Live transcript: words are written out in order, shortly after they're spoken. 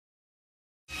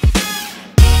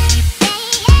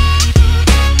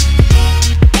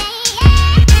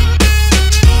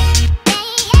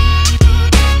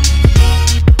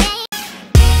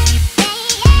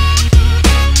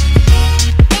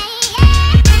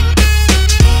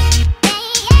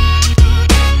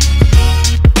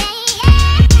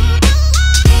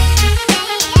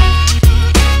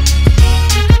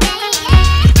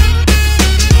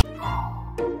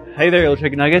there, little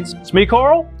chicken nuggets. It's me,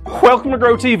 Carl. Welcome to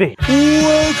Grow TV.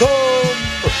 Welcome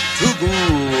to Grow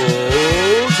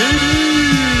TV.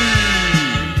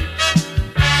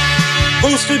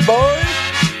 Hosted by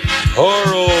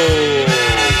Carl.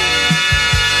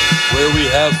 Where we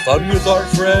have fun with our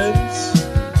friends,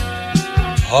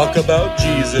 talk about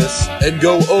Jesus, and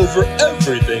go over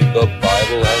everything the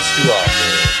Bible has to offer.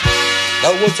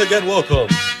 Now, once again, welcome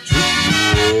to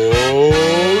Grow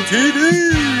TV.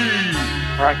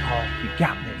 All right, Carl, you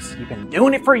got this. You've been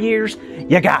doing it for years.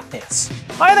 You got this.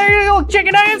 Hi there, you little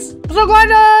chicken nuggets. I'm so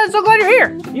glad you're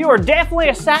here. You are definitely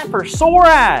a sight for sore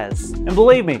eyes. And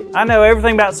believe me, I know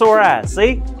everything about sore eyes.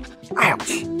 See?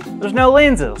 Ouch. There's no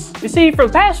lenses. You see, for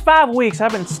the past 5 weeks,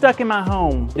 I've been stuck in my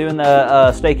home doing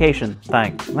the staycation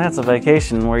thing. That's a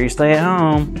vacation where you stay at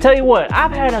home. I tell you what,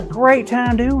 I've had a great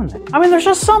time doing it. I mean, there's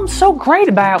just something so great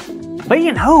about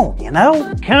being home, you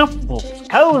know? Comfortable,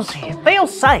 cozy, it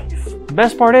feels safe. The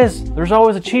best part is, there's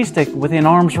always a cheese stick within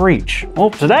arm's reach.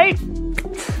 Well, today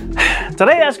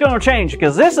that's gonna change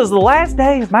because this is the last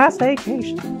day of my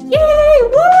staycation. Yay,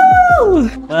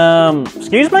 woo!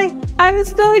 Excuse me? I'm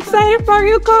so excited for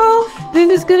you, Carl.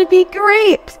 This is gonna be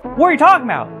great. What are you talking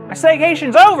about? My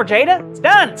staycation's over, Jada. It's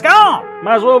done, it's gone.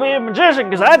 Might as well be a magician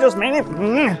because I just made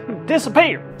it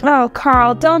disappear. Oh,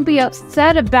 Carl, don't be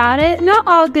upset about it. Not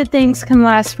all good things can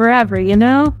last forever, you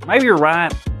know? Maybe you're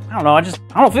right. I don't know, I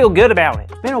don't feel good about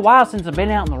it. It's been a while since I've been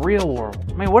out in the real world.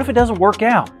 I mean, what if it doesn't work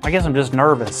out? I guess I'm just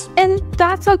nervous. And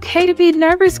that's okay to be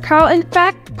nervous, Carl. In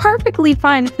fact, perfectly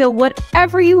fine to feel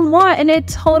whatever you want, and it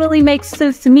totally makes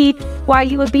sense to me why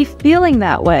you would be feeling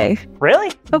that way.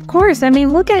 Really? Of course, I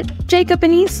mean, look at Jacob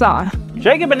and Esau.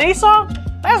 Jacob and Esau?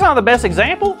 That's not the best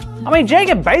example. I mean,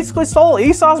 Jacob basically stole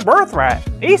Esau's birthright,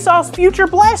 Esau's future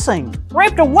blessing,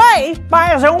 ripped away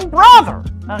by his own brother.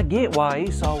 I get why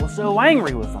Esau was so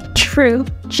angry with him. True,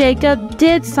 Jacob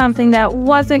did something that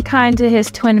wasn't kind to his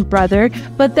twin brother,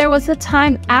 but there was a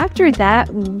time after that,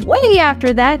 way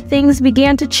after that, things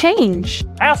began to change.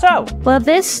 How so? Well,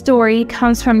 this story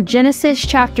comes from Genesis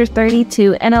chapter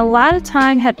 32, and a lot of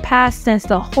time had passed since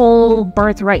the whole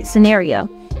birthright scenario.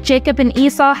 Jacob and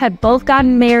Esau had both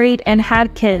gotten married and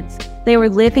had kids. They were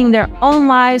living their own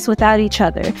lives without each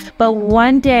other. But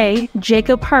one day,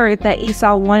 Jacob heard that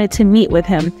Esau wanted to meet with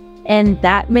him, and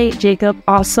that made Jacob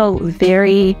also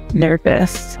very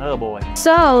nervous. Oh boy.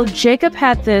 So Jacob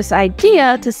had this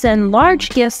idea to send large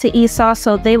gifts to Esau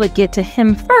so they would get to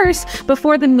him first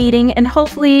before the meeting and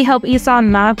hopefully help Esau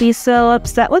not be so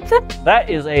upset with him. That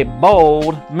is a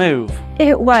bold move.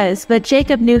 It was, but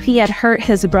Jacob knew he had hurt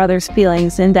his brother's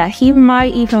feelings and that he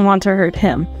might even want to hurt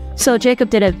him. So Jacob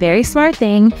did a very smart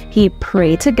thing. He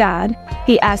prayed to God.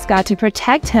 He asked God to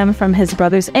protect him from his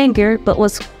brother's anger, but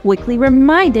was quickly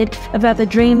reminded about the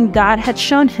dream God had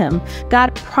shown him.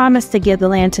 God promised to give the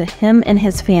land to him and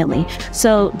his family.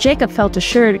 So Jacob felt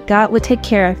assured God would take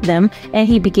care of them, and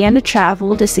he began to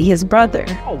travel to see his brother.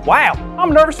 Oh wow,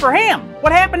 I'm nervous for him.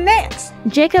 What happened next?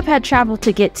 Jacob had traveled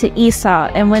to get to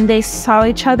Esau, and when they saw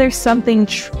each other, something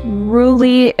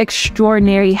truly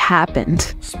extraordinary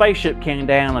happened. Spaceship came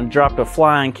down and dropped a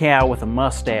flying cow with a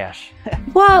mustache.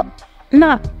 Well,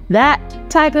 not that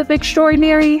type of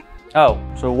extraordinary. Oh,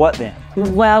 so what then?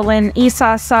 Well, when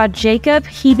Esau saw Jacob,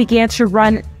 he began to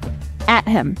run at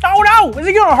him. Oh no! Is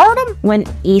he gonna hurt him? When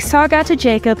Esau got to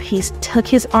Jacob, he took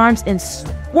his arms and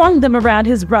swung them around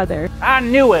his brother. I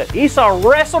knew it. Esau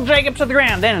wrestled Jacob to the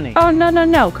ground, didn't he? Oh,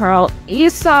 no, Carl.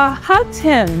 Esau hugged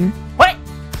him. What?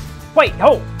 Wait,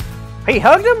 oh. He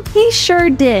hugged him? He sure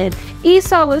did.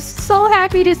 Esau was so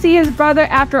happy to see his brother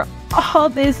after all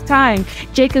this time.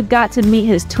 Jacob got to meet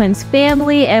his twin's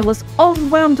family and was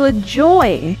overwhelmed with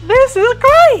joy. This is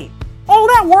great! All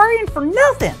that worrying for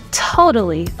nothing.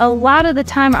 Totally. A lot of the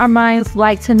time our minds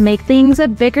like to make things a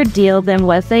bigger deal than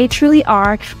what they truly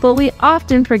are, but we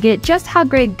often forget just how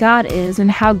great God is and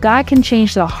how God can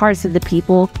change the hearts of the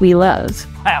people we love.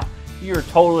 Wow, you're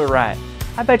totally right.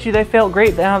 I bet you they felt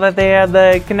great now that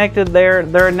they connected.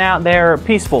 They're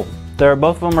peaceful.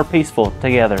 Both of them are peaceful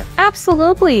together.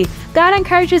 Absolutely. God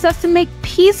encourages us to make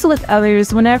peace with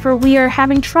others whenever we are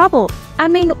having trouble. I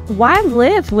mean, why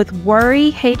live with worry,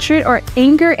 hatred, or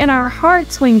anger in our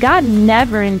hearts when God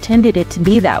never intended it to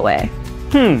be that way?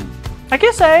 I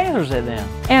guess that answers it then.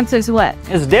 Answers what?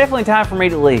 It's definitely time for me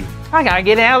to leave. I gotta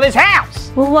get out of this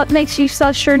house. Well, what makes you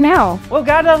so sure now? Well,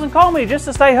 God doesn't call me just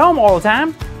to stay home all the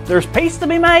time. There's peace to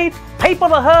be made, people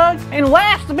to hug, and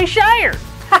laughs to be shared.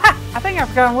 I think I've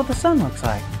forgotten what the sun looks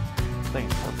like. I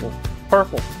think it's purple.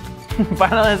 Purple.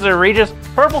 Final answer, Regis.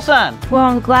 Purple sun. Well,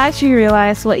 I'm glad you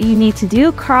realized what you need to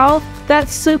do, Carl.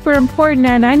 That's super important,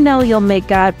 and I know you'll make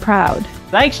God proud.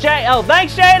 Thanks,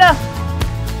 Jada.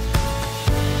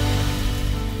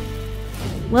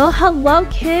 Well, hello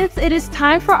kids. It is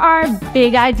time for our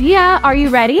big idea. Are you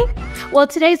ready? Well,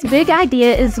 today's big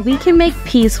idea is we can make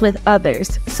peace with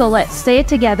others. So let's say it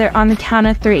together on the count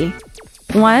of 3.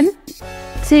 1,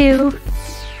 2,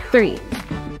 3.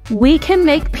 We can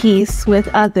make peace with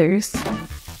others.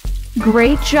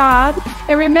 Great job.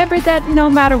 And remember that no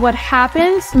matter what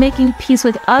happens, making peace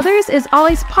with others is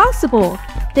always possible.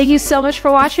 Thank you so much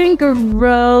for watching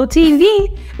Grow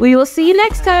TV. We will see you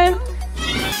next time.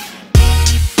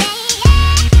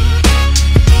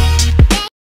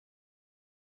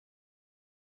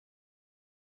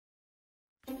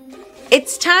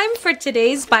 It's time for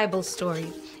today's Bible story.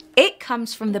 It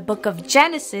comes from the book of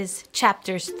Genesis,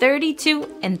 chapters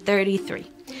 32 and 33.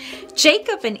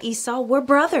 Jacob and Esau were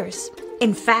brothers.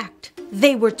 In fact,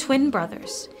 they were twin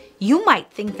brothers. You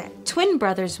might think that twin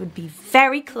brothers would be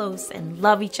very close and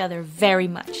love each other very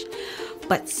much.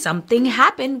 But something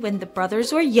happened when the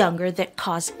brothers were younger that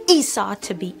caused Esau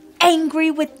to be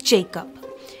angry with Jacob.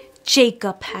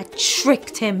 Jacob had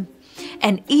tricked him,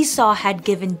 and Esau had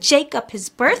given Jacob his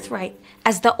birthright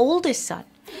as the oldest son.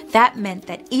 That meant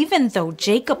that even though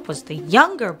Jacob was the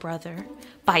younger brother,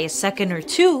 by a second or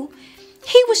two,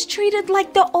 he was treated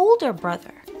like the older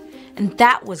brother. And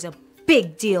that was a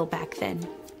big deal back then.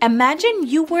 Imagine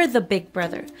you were the big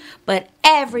brother, but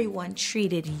everyone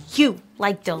treated you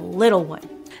like the little one.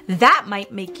 That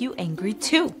might make you angry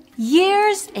too.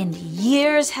 Years and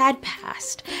years had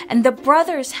passed, and the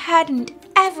brothers hadn't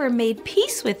ever made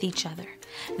peace with each other.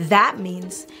 That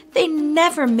means they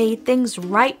never made things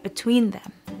right between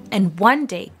them. And one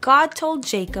day, God told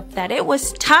Jacob that it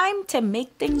was time to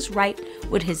make things right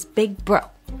with his big bro.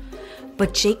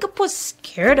 But Jacob was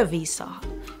scared of Esau.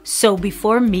 So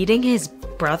before meeting his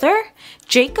brother,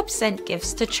 Jacob sent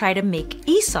gifts to try to make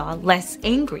Esau less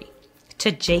angry.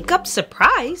 To Jacob's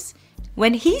surprise,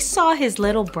 when he saw his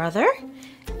little brother,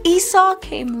 Esau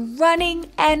came running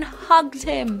and hugged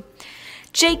him.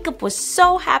 Jacob was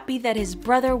so happy that his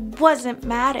brother wasn't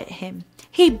mad at him.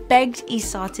 He begged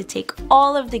Esau to take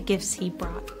all of the gifts he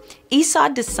brought. Esau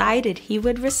decided he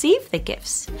would receive the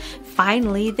gifts.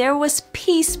 Finally, there was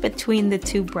peace between the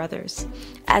two brothers.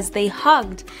 As they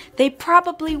hugged, they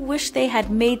probably wished they had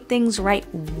made things right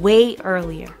way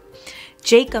earlier.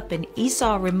 Jacob and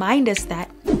Esau remind us that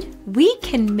we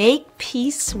can make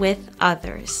peace with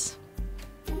others.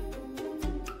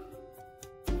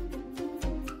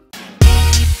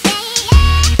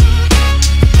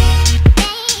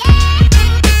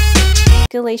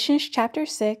 Galatians chapter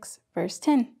 6, verse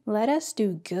 10. Let us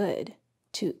do good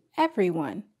to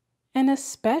everyone, and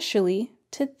especially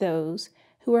to those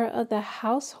who are of the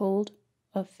household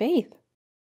of faith.